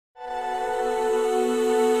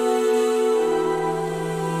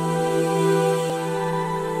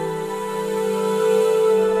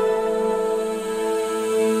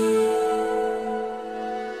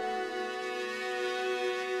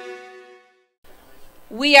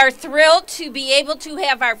We are thrilled to be able to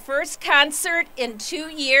have our first concert in 2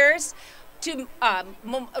 years, to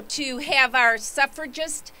have our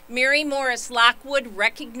suffragist Mary Morris Lockwood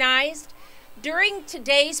recognized. During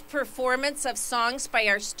today's performance of songs by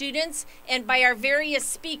our students and by our various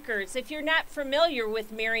speakers, if you're not familiar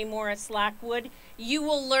with Mary Morris Lockwood, you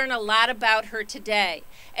will learn a lot about her today.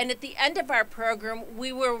 And at the end of our program,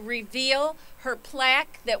 we will reveal her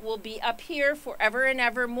plaque that will be up here forever and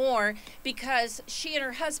ever more, because she and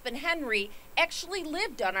her husband Henry actually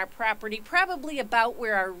lived on our property, probably about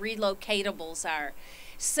where our relocatables are.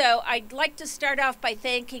 So I'd like to start off by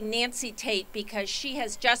thanking Nancy Tate, because she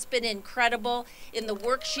has just been incredible in the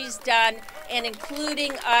work she's done and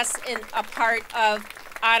including us in a part of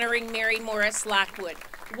honoring Mary Morris Lockwood.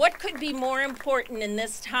 What could be more important in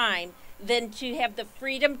this time than to have the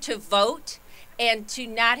freedom to vote and to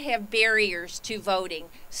not have barriers to voting?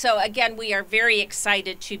 So again, we are very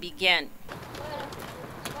excited to begin.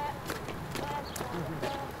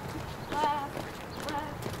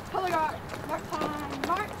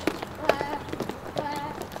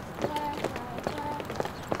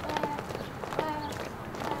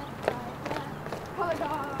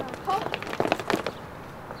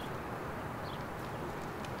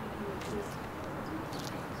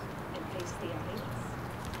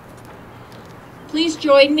 Please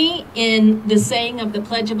join me in the saying of the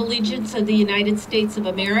Pledge of Allegiance of the United States of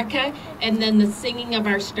America, and then the singing of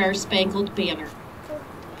our Star-Spangled Banner.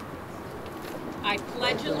 I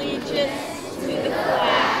pledge allegiance to the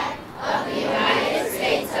flag of the United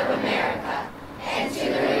States of America and to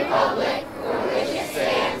the republic for which it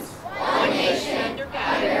stands, one nation under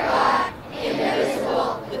God,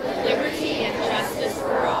 indivisible, with liberty and justice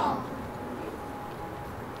for all.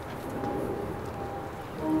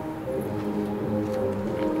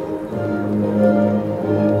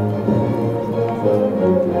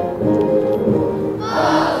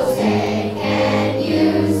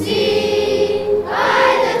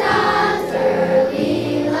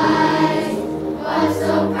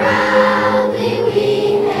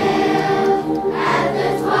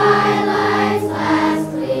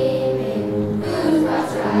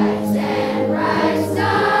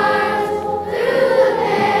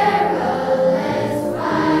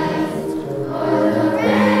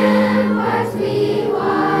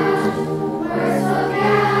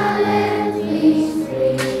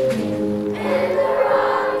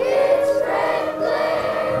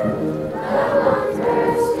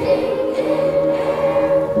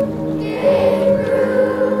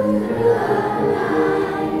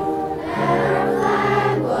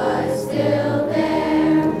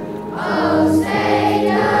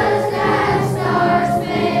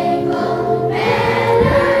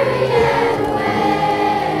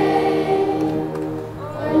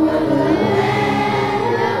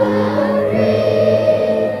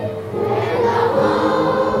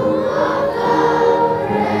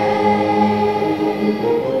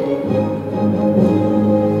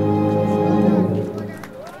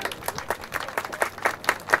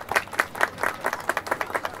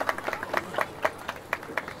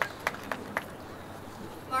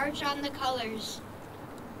 March on the colors.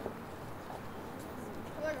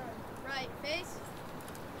 Color guard, right, face.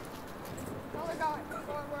 Color guard,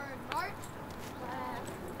 forward, march.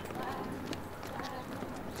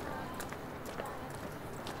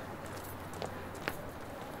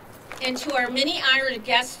 And to our many honored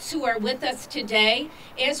guests who are with us today,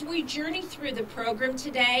 as we journey through the program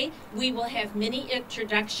today, we will have many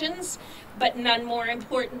introductions, but none more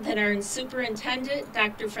important than our superintendent,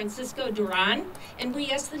 Dr. Francisco Duran, and we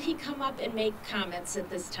ask that he come up and make comments at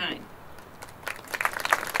this time.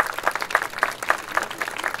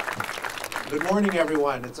 Good morning,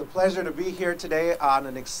 everyone. It's a pleasure to be here today on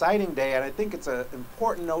an exciting day, and I think it's an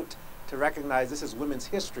important note to recognize this is Women's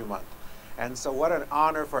History Month. And so what an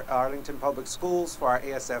honor for Arlington Public Schools, for our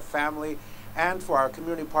ASF family, and for our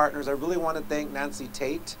community partners. I really want to thank Nancy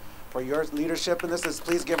Tate for your leadership in this.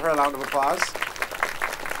 Please give her a round of applause.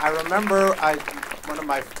 I remember one of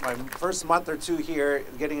my first month or two here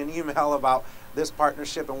getting an email about this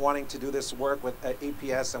partnership and wanting to do this work with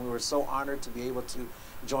APS, and we were so honored to be able to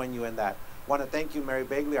join you in that. I want to thank you, Mary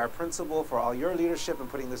Bagley, our principal, for all your leadership in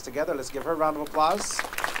putting this together. Let's give her a round of applause.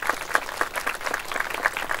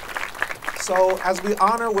 So as we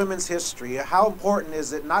honor women's history, how important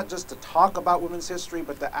is it not just to talk about women's history,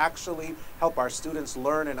 but to actually help our students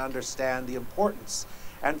learn and understand the importance?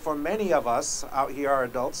 And for many of us out here, our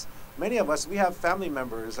adults, many of us, we have family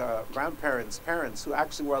members, grandparents, parents who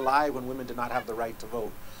actually were alive when women did not have the right to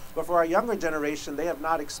vote. But for our younger generation, they have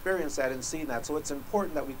not experienced that and seen that. So it's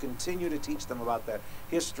important that we continue to teach them about that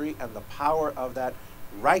history and the power of that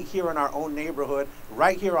right here in our own neighborhood,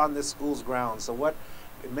 right here on this school's grounds. So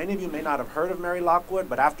many of you may not have heard of Mary Lockwood,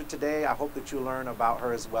 but after today, I hope that you learn about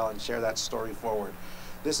her as well and share that story forward.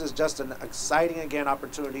 This is just an exciting, again,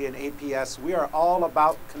 opportunity in APS. We are all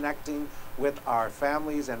about connecting with our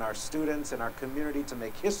families and our students and our community to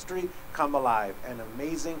make history come alive. An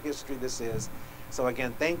amazing history this is. So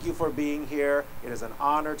again, thank you for being here. It is an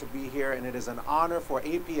honor to be here, and it is an honor for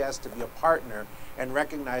APS to be a partner in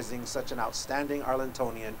recognizing such an outstanding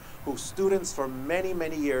Arlingtonian who students for many,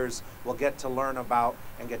 many years will get to learn about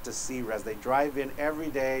and get to see as they drive in every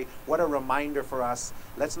day. What a reminder for us.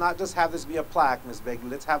 Let's not just have this be a plaque, Ms.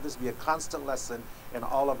 Begley. Let's have this be a constant lesson in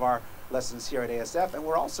all of our lessons here at ASF, and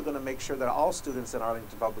we're also going to make sure that all students in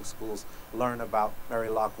Arlington Public Schools learn about Mary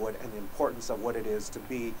Lockwood and the importance of what it is to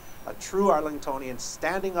be a true Arlingtonian,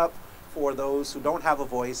 standing up for those who don't have a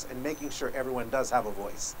voice and making sure everyone does have a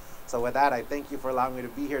voice. So with that, I thank you for allowing me to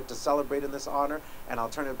be here to celebrate in this honor, and I'll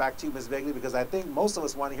turn it back to you, Ms. Begley, because I think most of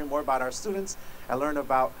us want to hear more about our students and learn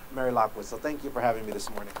about Mary Lockwood. So thank you for having me this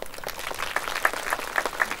morning.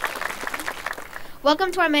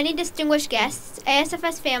 Welcome to our many distinguished guests,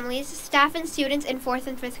 ASFS families, staff and students in 4th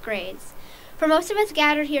and 5th grades. For most of us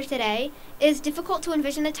gathered here today, it is difficult to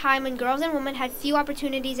envision a time when girls and women had few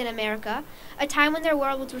opportunities in America, a time when their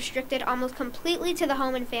world was restricted almost completely to the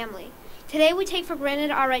home and family. Today we take for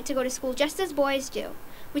granted our right to go to school just as boys do.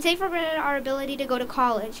 We take for granted our ability to go to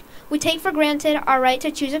college. We take for granted our right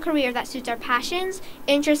to choose a career that suits our passions,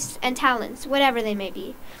 interests, and talents, whatever they may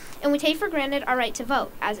be. And we take for granted our right to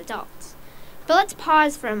vote as adults. But let's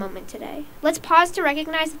pause for a moment today. Let's pause to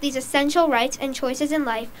recognize that these essential rights and choices in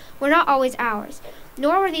life were not always ours,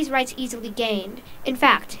 nor were these rights easily gained. In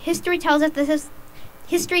fact, history tells us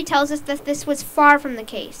that this was far from the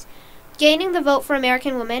case. Gaining the vote for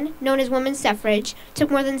American women, known as women's suffrage,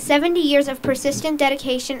 took more than 70 years of persistent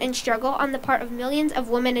dedication and struggle on the part of millions of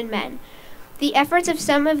women and men. The efforts of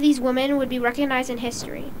some of these women would be recognized in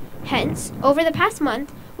history. Hence, over the past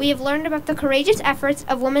month, we have learned about the courageous efforts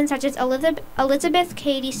of women such as Elizabeth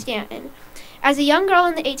Cady Stanton. As a young girl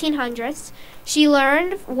in the 1800s, she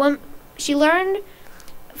learned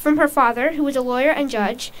from her father, who was a lawyer and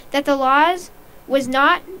judge, that the laws was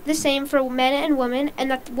not the same for men and women, and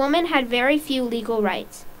that women had very few legal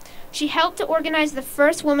rights. She helped to organize the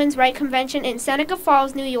first women's right convention in Seneca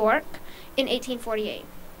Falls, New York, in 1848.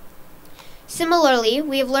 Similarly,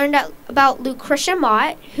 we have learned about Lucretia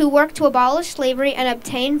Mott, who worked to abolish slavery and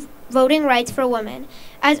obtain voting rights for women.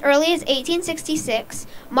 As early as 1866,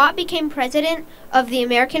 Mott became president of the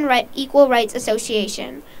American Equal Rights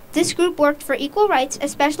Association. This group worked for equal rights,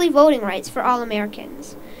 especially voting rights, for all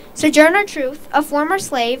Americans. Sojourner Truth, a former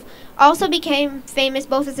slave, also became famous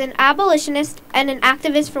both as an abolitionist and an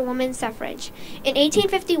activist for women's suffrage. In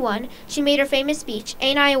 1851, she made her famous speech,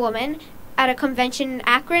 "Ain't I a Woman?" at a convention in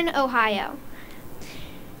Akron, Ohio.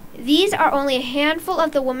 These are only a handful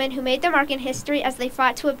of the women who made their mark in history as they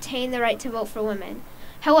fought to obtain the right to vote for women.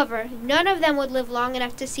 However, none of them would live long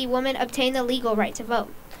enough to see women obtain the legal right to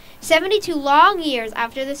vote. 72 long years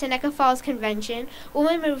after the Seneca Falls Convention,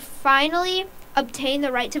 women would finally obtain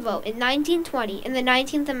the right to vote in 1920 in the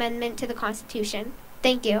 19th Amendment to the Constitution.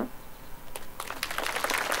 Thank you.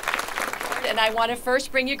 And I want to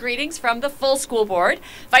first bring you greetings from the full school board.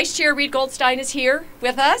 Vice Chair Reed Goldstein is here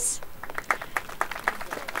with us.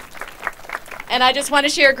 And I just want to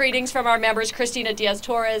share greetings from our members, Christina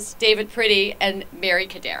Diaz-Torres, David Pretty, and Mary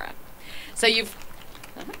Cadera. So you've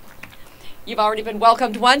already been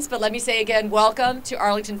welcomed once, but let me say again, welcome to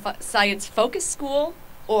Arlington Science Focus School,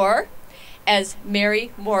 or as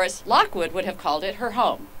Mary Morris Lockwood would have called it, her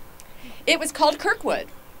home. It was called Kirkwood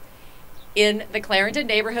in the Clarendon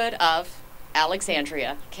neighborhood of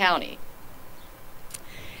Alexandria County.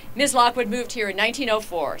 Ms. Lockwood moved here in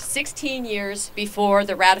 1904, 16 years before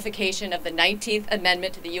the ratification of the 19th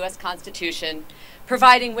Amendment to the U.S. Constitution,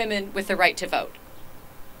 providing women with the right to vote.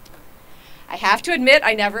 I have to admit,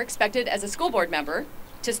 I never expected as a school board member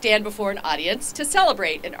to stand before an audience to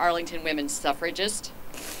celebrate an Arlington women's suffragist.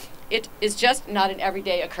 It is just not an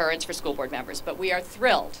everyday occurrence for school board members, but we are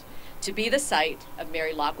thrilled to be the site of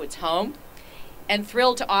Mary Lockwood's home and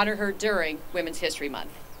thrilled to honor her during Women's History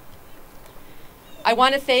Month. I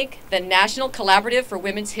want to thank the National Collaborative for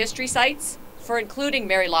Women's History Sites for including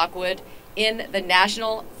Mary Lockwood in the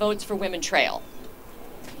National Votes for Women Trail.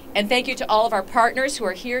 And thank you to all of our partners who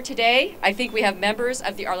are here today. I think we have members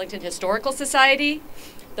of the Arlington Historical Society,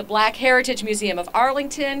 the Black Heritage Museum of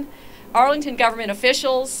Arlington, Arlington government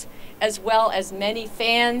officials, as well as many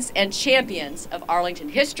fans and champions of Arlington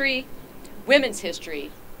history, women's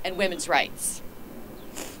history, and women's rights.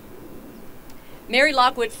 Mary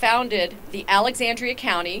Lockwood founded the Alexandria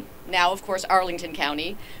County now of course Arlington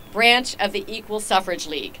County, branch of the Equal Suffrage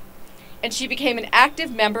League. And she became an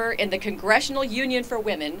active member in the Congressional Union for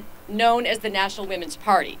Women, known as the National Women's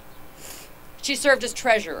Party. She served as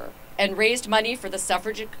treasurer and raised money for the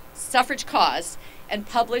suffrage cause and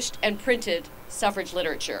published and printed suffrage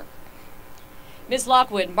literature. Ms.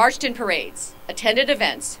 Lockwood marched in parades, attended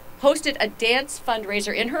events, hosted a dance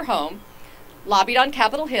fundraiser in her home, lobbied on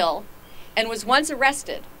Capitol Hill, and was once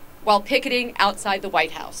arrested while picketing outside the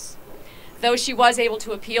White House, though she was able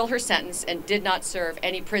to appeal her sentence and did not serve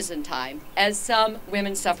any prison time, as some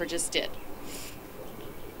women suffragists did.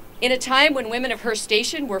 In a time when women of her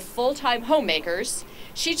station were full-time homemakers,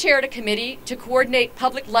 she chaired a committee to coordinate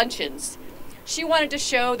public luncheons. She wanted to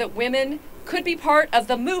show that women could be part of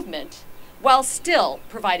the movement while still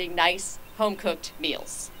providing nice, home-cooked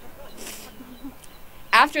meals.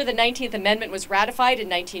 After the 19th Amendment was ratified in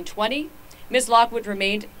 1920, Ms. Lockwood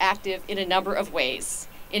remained active in a number of ways.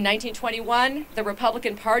 In 1921, the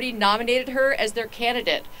Republican Party nominated her as their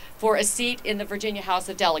candidate for a seat in the Virginia House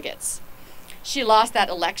of Delegates. She lost that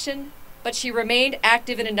election, but she remained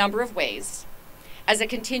active in a number of ways. As a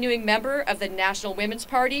continuing member of the National Women's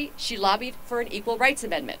Party, she lobbied for an Equal Rights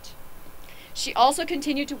Amendment. She also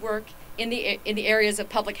continued to work in the areas of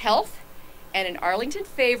public health and an Arlington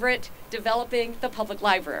favorite, developing the public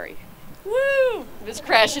library. Woo! Ms.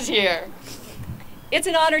 Crash is here. It's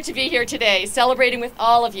an honor to be here today, celebrating with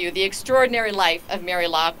all of you the extraordinary life of Mary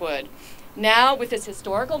Lockwood. Now, with this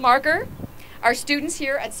historical marker, our students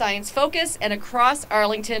here at Science Focus and across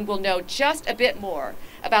Arlington will know just a bit more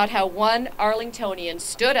about how one Arlingtonian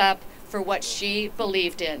stood up for what she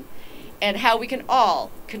believed in, and how we can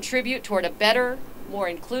all contribute toward a better, more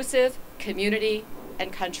inclusive community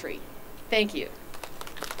and country. Thank you.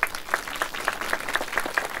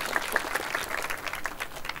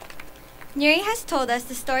 Neri has told us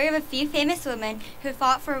the story of a few famous women who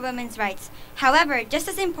fought for women's rights. However, just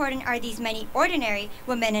as important are these many ordinary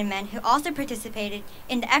women and men who also participated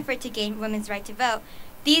in the effort to gain women's right to vote.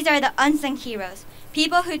 These are the unsung heroes,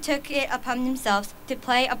 people who took it upon themselves to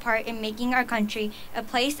play a part in making our country a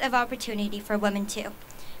place of opportunity for women too.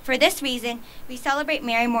 For this reason, we celebrate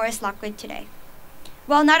Mary Morris Lockwood today.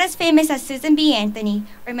 While not as famous as Susan B. Anthony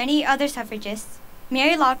or many other suffragists,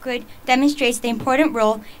 Mary Lockwood demonstrates the important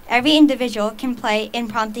role every individual can play in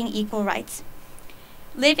prompting equal rights.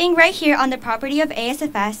 Living right here on the property of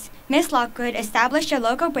ASFS, Ms. Lockwood established a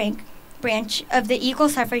local branch of the Equal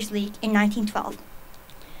Suffrage League in 1912.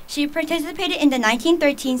 She participated in the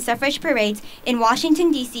 1913 suffrage parades in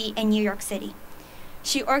Washington, D.C. and New York City.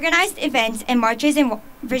 She organized events and marches in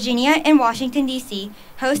Virginia and Washington, D.C.,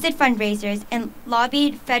 hosted fundraisers, and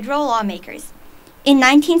lobbied federal lawmakers. In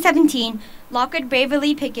 1917, Lockwood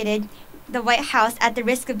bravely picketed the White House at the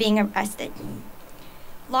risk of being arrested.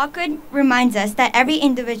 Lockwood reminds us that every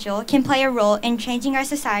individual can play a role in changing our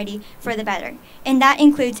society for the better, and that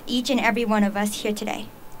includes each and every one of us here today.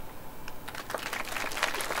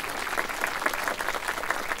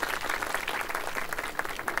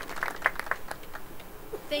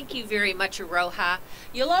 Thank you very much, Aroha.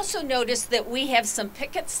 You'll also notice that we have some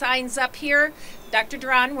picket signs up here. Dr.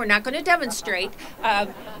 Duran, we're not going to demonstrate,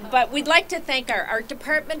 but we'd like to thank our art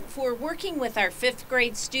department for working with our 5th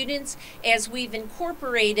grade students as we've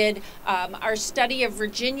incorporated our study of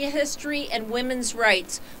Virginia history and women's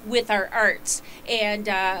rights with our arts. And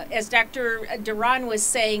as Dr. Duran was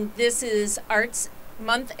saying, this is Arts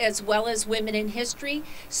Month as well as Women in History.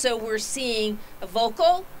 So we're seeing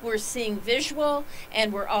vocal, we're seeing visual,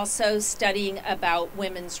 and we're also studying about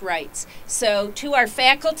women's rights. So to our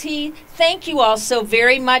faculty, thank you all so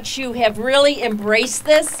very much. You have really embraced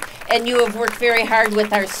this, and you have worked very hard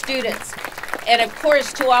with our students. And of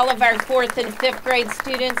course, to all of our 4th and 5th grade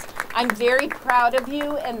students, I'm very proud of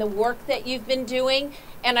you and the work that you've been doing.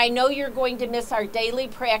 And I know you're going to miss our daily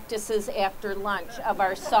practices after lunch of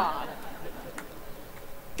our song.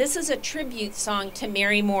 This is a tribute song to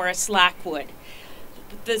Mary Morris Lockwood.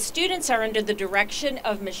 The students are under the direction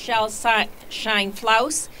of Michelle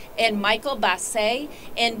Scheinflaus and Michael Basset,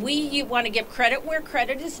 and we want to give credit where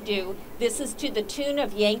credit is due. This is to the tune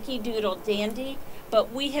of Yankee Doodle Dandy,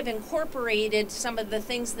 but we have incorporated some of the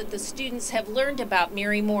things that the students have learned about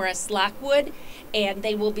Mary Morris Lockwood, and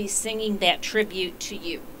they will be singing that tribute to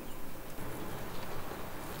you.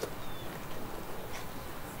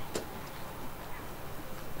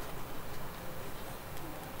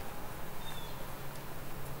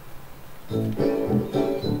 I'm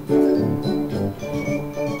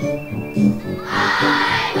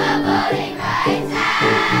a voting rights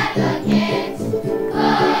advocate.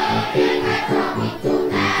 Voting rights are equal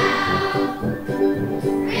now.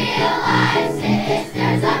 Real life citizens,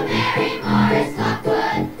 there's a Mary Morris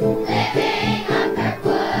Lockwood.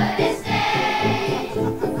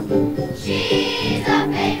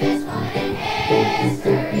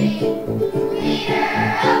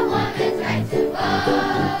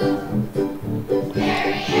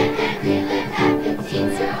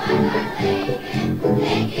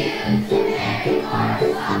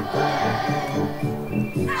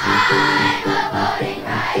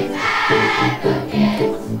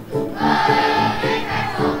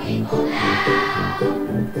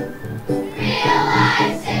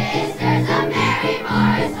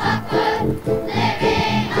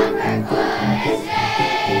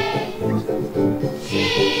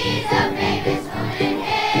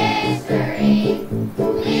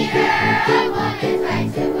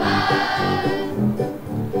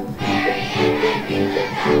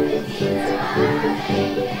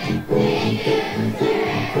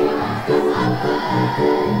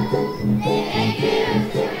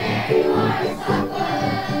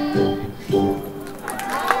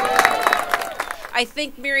 I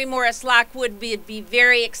think Mary Morris Lockwood would be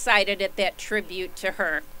very excited at that tribute to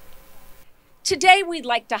her. Today, we'd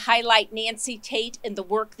like to highlight Nancy Tate and the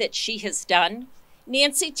work that she has done.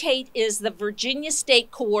 Nancy Tate is the Virginia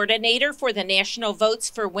State Coordinator for the National Votes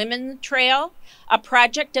for Women Trail, a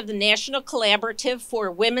project of the National Collaborative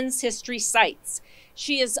for Women's History Sites.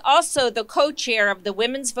 She is also the co-chair of the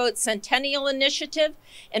Women's Vote Centennial Initiative,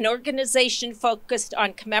 an organization focused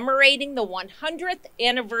on commemorating the 100th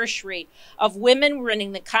anniversary of women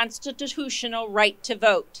winning the constitutional right to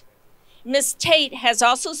vote. Ms. Tate has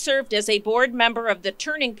also served as a board member of the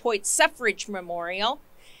Turning Point Suffrage Memorial.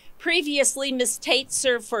 Previously, Ms. Tate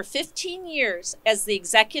served for 15 years as the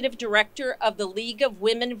executive director of the League of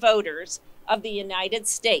Women Voters of the United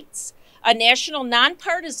States, a national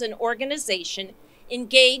nonpartisan organization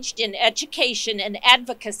engaged in education and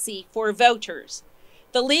advocacy for voters.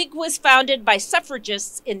 The League was founded by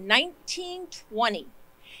suffragists in 1920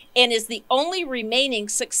 and is the only remaining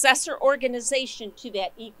successor organization to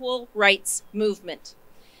that equal rights movement.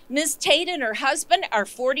 Ms. Tate and her husband are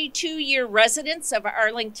 42-year residents of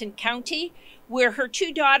Arlington County, where her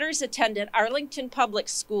two daughters attended Arlington Public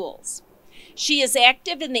Schools. She is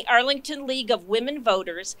active in the Arlington League of Women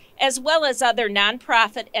Voters, as well as other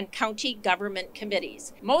nonprofit and county government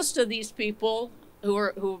committees. Most of these people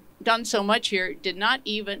who've done so much here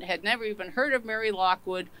had never even heard of Mary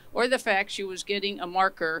Lockwood or the fact she was getting a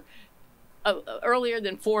marker earlier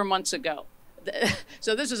than 4 months ago.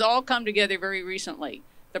 So this has all come together very recently.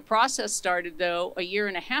 The process started, though, a year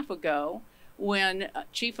and a half ago when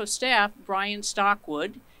Chief of Staff Brian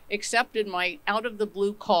Stockwood accepted my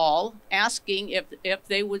out-of-the-blue call asking if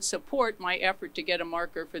they would support my effort to get a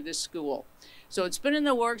marker for this school. So it's been in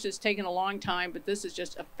the works, it's taken a long time, but this is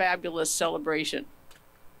just a fabulous celebration.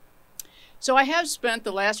 So I have spent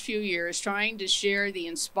the last few years trying to share the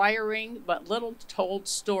inspiring but little told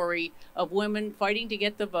story of women fighting to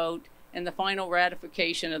get the vote and the final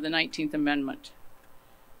ratification of the 19th Amendment.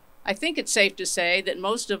 I think it's safe to say that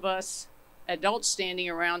most of us adults standing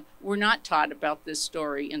around were not taught about this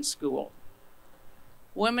story in school.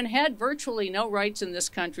 Women had virtually no rights in this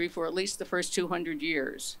country for at least the first 200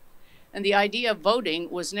 years, and the idea of voting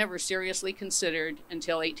was never seriously considered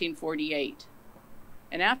until 1848.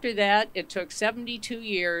 And after that, it took 72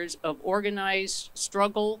 years of organized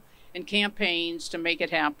struggle and campaigns to make it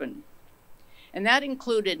happen. And that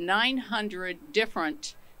included 900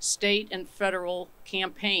 different state and federal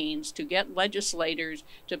campaigns to get legislators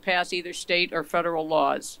to pass either state or federal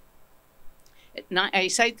laws. I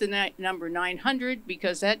cite the number 900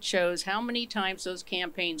 because that shows how many times those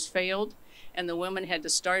campaigns failed and the women had to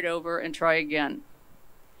start over and try again.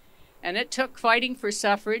 And it took fighting for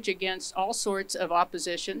suffrage against all sorts of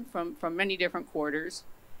opposition from many different quarters,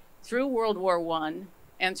 through World War I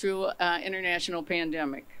and through international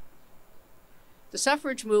pandemic. The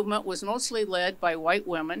suffrage movement was mostly led by white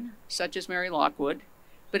women, such as Mary Lockwood,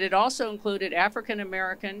 but it also included African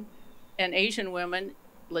American and Asian women,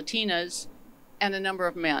 Latinas, and a number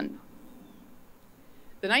of men.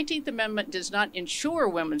 The 19th Amendment does not ensure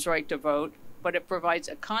women's right to vote, but it provides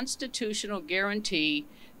a constitutional guarantee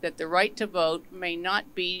that the right to vote may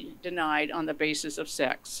not be denied on the basis of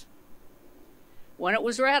sex. When it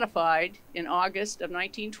was ratified in August of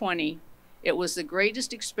 1920, it was the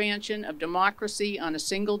greatest expansion of democracy on a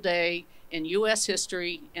single day in U.S.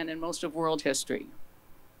 history and in most of world history.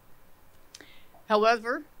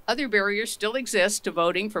 However, other barriers still exist to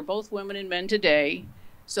voting for both women and men today,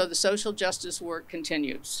 so the social justice work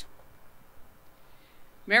continues.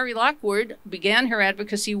 Mary Lockwood began her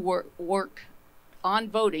advocacy work on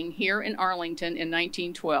voting here in Arlington in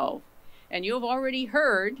 1912, and you have already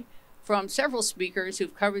heard from several speakers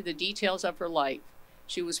who've covered the details of her life.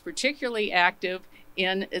 She was particularly active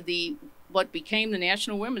in what became the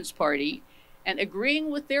National Women's Party, and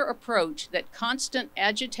agreeing with their approach that constant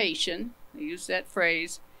agitation, I use that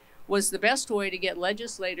phrase, was the best way to get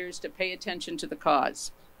legislators to pay attention to the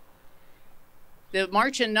cause. The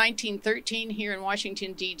march in 1913 here in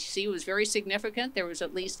Washington, D.C. was very significant. There was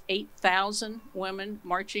at least 8,000 women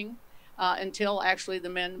marching until actually the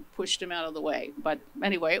men pushed them out of the way. But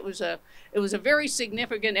anyway, it was a very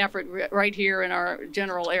significant effort right here in our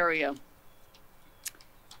general area.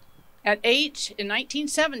 In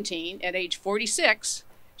 1917, at age 46,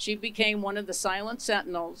 she became one of the silent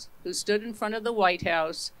sentinels who stood in front of the White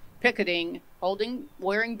House, picketing,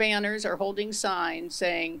 wearing banners or holding signs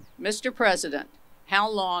saying, "Mr. President, how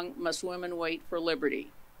long must women wait for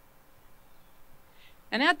liberty?"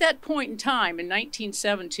 And at that point in time, in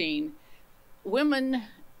 1917, women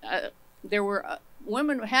had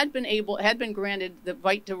been granted the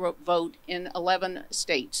right to vote in 11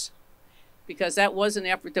 states, because that was an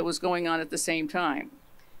effort that was going on at the same time.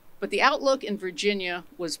 But the outlook in Virginia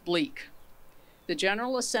was bleak. The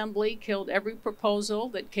General Assembly killed every proposal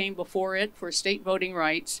that came before it for state voting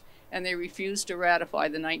rights, and they refused to ratify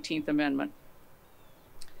the 19th Amendment.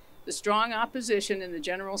 The strong opposition in the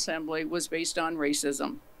General Assembly was based on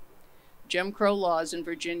racism. Jim Crow laws in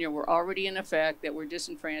Virginia were already in effect that were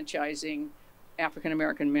disenfranchising African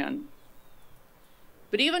American men.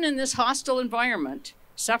 But even in this hostile environment,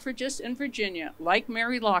 suffragists in Virginia, like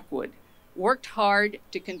Mary Lockwood, worked hard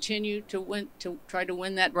to continue to try to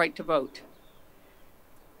win that right to vote.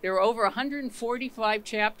 There were over 145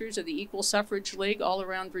 chapters of the Equal Suffrage League all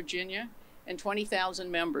around Virginia and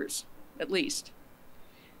 20,000 members, at least.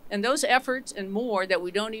 And those efforts and more that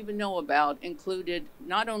we don't even know about included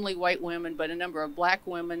not only white women, but a number of black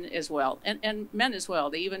women as well, and men as well.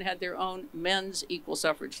 They even had their own men's Equal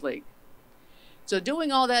Suffrage League. So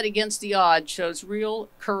doing all that against the odds shows real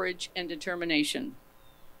courage and determination.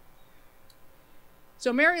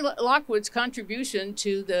 So Mary Lockwood's contribution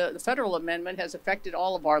to the federal amendment has affected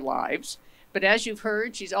all of our lives. But as you've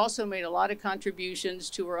heard, she's also made a lot of contributions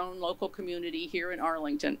to her own local community here in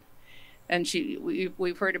Arlington. And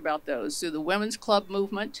we've heard about those through the Women's Club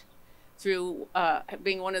movement, through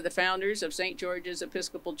being one of the founders of St. George's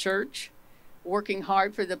Episcopal Church, working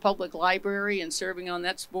hard for the public library and serving on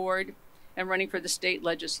that board, and running for the state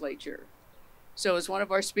legislature. So as one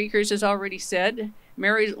of our speakers has already said,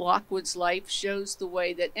 Mary Lockwood's life shows the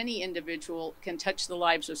way that any individual can touch the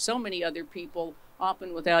lives of so many other people,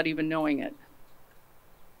 often without even knowing it.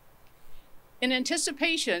 In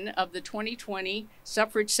anticipation of the 2020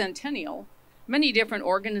 suffrage centennial, many different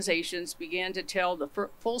organizations began to tell the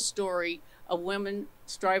full story of women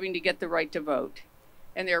striving to get the right to vote.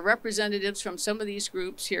 And there are representatives from some of these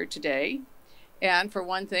groups here today. And for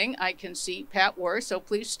one thing, I can see Pat Worth, so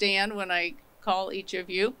please stand when I call each of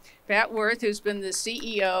you. Pat Worth, who's been the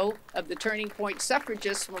CEO of the Turning Point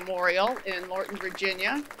Suffragist Memorial in Lorton,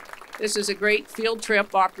 Virginia. This is a great field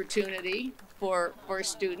trip opportunity for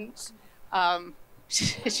students.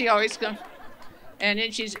 She always comes, and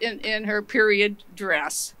then she's in her period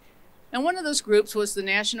dress. And one of those groups was the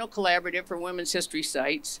National Collaborative for Women's History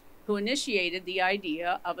Sites, who initiated the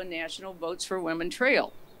idea of a National Votes for Women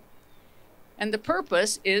Trail. And the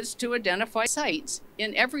purpose is to identify sites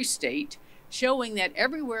in every state, showing that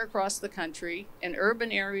everywhere across the country, in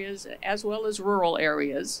urban areas as well as rural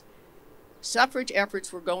areas, suffrage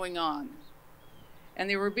efforts were going on. And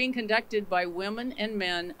they were being conducted by women and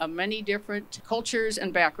men of many different cultures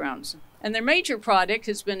and backgrounds. And their major product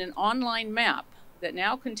has been an online map that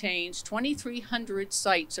now contains 2,300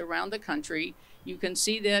 sites around the country. You can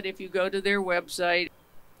see that if you go to their website.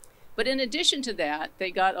 But in addition to that,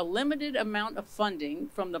 they got a limited amount of funding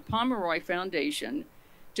from the Pomeroy Foundation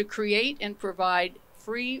to create and provide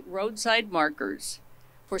free roadside markers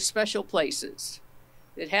for special places.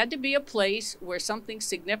 It had to be a place where something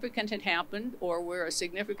significant had happened or where a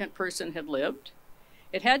significant person had lived.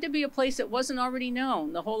 It had to be a place that wasn't already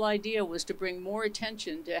known. The whole idea was to bring more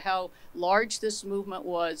attention to how large this movement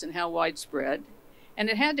was and how widespread. And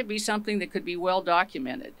it had to be something that could be well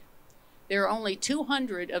documented. There are only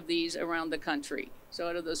 200 of these around the country. So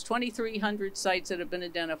out of those 2,300 sites that have been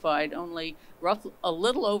identified, only a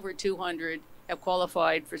little over 200 have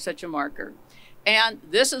qualified for such a marker. And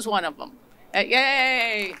this is one of them.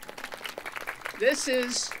 Yay! This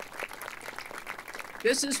is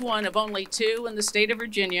one of only 2 in the state of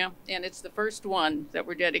Virginia, and it's the first one that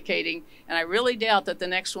we're dedicating. And I really doubt that the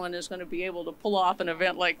next one is going to be able to pull off an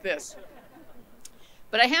event like this.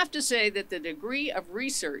 But I have to say that the degree of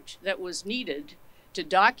research that was needed to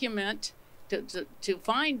document, to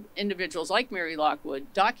find individuals like Mary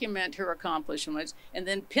Lockwood, document her accomplishments, and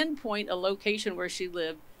then pinpoint a location where she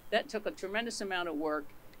lived, that took a tremendous amount of work.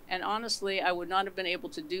 And honestly, I would not have been able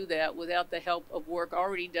to do that without the help of work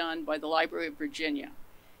already done by the Library of Virginia.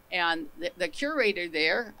 And the curator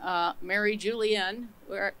there, Mary Julienne,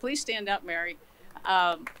 please stand up, Mary.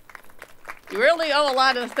 You really owe a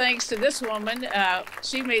lot of thanks to this woman.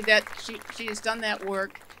 She made that, she's done that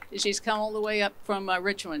work. She's come all the way up from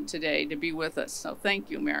Richmond today to be with us. So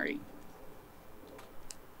thank you, Mary.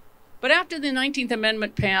 But after the 19th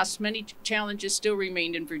Amendment passed, many challenges still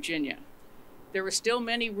remained in Virginia. There were still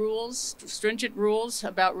many rules, stringent rules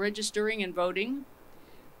about registering and voting.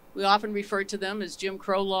 We often refer to them as Jim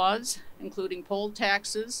Crow laws, including poll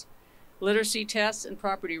taxes, literacy tests, and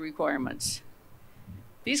property requirements.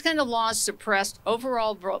 These kind of laws suppressed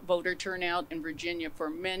overall voter turnout in Virginia for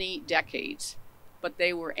many decades, but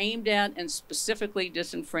they were aimed at and specifically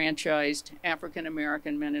disenfranchised African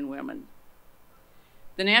American men and women.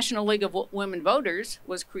 The National League of Women Voters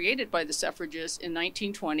was created by the suffragists in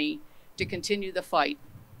 1920 to continue the fight.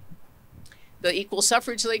 The Equal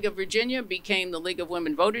Suffrage League of Virginia became the League of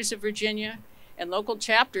Women Voters of Virginia, and local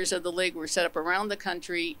chapters of the League were set up around the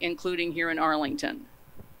country, including here in Arlington.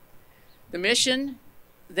 The mission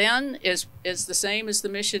then is the same as the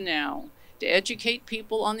mission now, to educate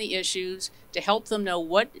people on the issues, to help them know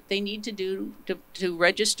what they need to do to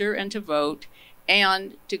register and to vote,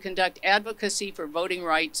 and to conduct advocacy for voting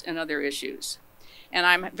rights and other issues. And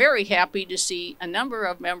I'm very happy to see a number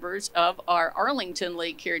of members of our Arlington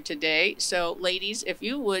League here today. So ladies, if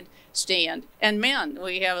you would stand, and men,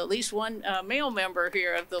 we have at least one male member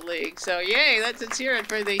here of the League. So yay, let's hear it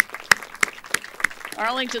for the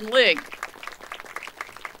Arlington League.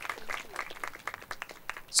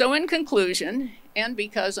 So in conclusion, and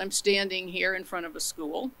because I'm standing here in front of a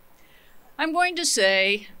school, I'm going to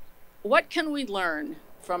say, what can we learn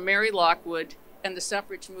from Mary Lockwood and the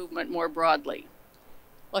suffrage movement more broadly?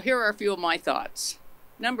 Well, here are a few of my thoughts.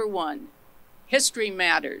 Number one, history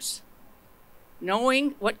matters.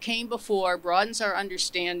 Knowing what came before broadens our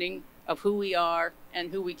understanding of who we are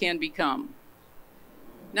and who we can become.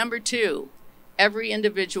 Number two, every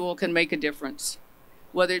individual can make a difference,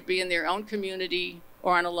 whether it be in their own community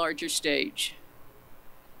or on a larger stage.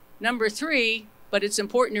 Number three, but it's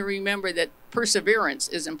important to remember that perseverance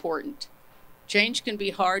is important. Change can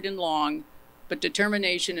be hard and long, but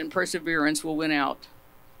determination and perseverance will win out.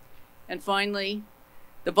 And finally,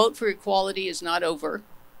 the vote for equality is not over.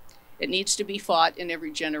 It needs to be fought in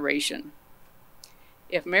every generation.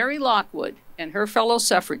 If Mary Lockwood and her fellow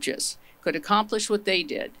suffragists could accomplish what they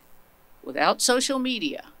did, without social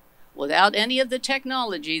media, without any of the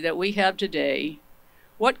technology that we have today,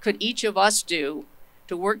 what could each of us do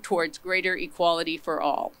to work towards greater equality for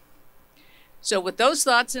all? So with those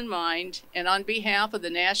thoughts in mind, and on behalf of the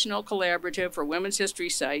National Collaborative for Women's History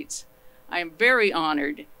Sites, I am very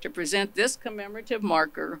honored to present this commemorative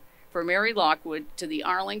marker for Mary Lockwood to the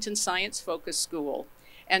Arlington Science Focus School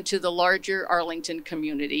and to the larger Arlington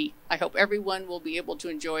community. I hope everyone will be able to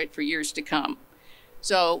enjoy it for years to come.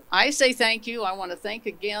 So I say thank you. I want to thank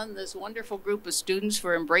again this wonderful group of students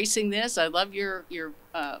for embracing this. I love your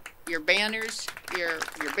banners, your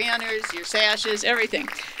sashes, everything.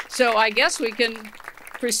 So I guess we can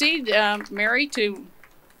proceed, Mary, do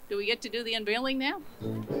we get to do the unveiling now?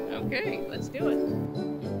 Okay, let's do it.